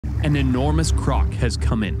An enormous croc has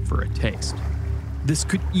come in for a taste. This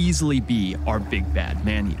could easily be our big bad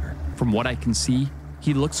man-eater. From what I can see,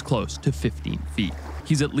 he looks close to 15 feet.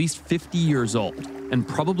 He's at least 50 years old and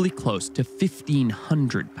probably close to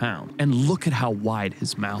 1,500 pounds. And look at how wide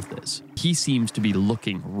his mouth is. He seems to be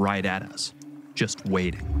looking right at us, just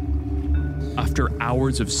waiting. After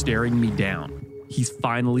hours of staring me down, he's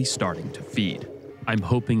finally starting to feed. I'm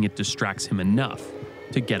hoping it distracts him enough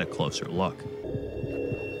to get a closer look.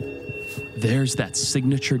 There's that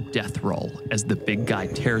signature death roll as the big guy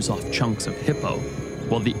tears off chunks of hippo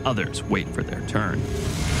while the others wait for their turn.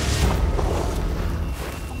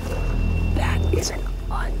 That is an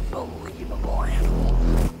unbelievable animal.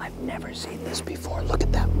 I've never seen this before. Look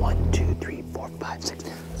at that 1, 2, 3, 4, 5, 6,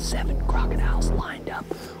 7 crocodiles lined up,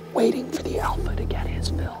 waiting for the alpha to get his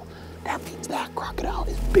fill. That means that crocodile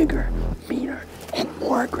is bigger, meaner, and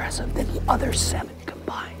more aggressive than the other 7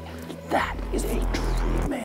 combined. That is a true man.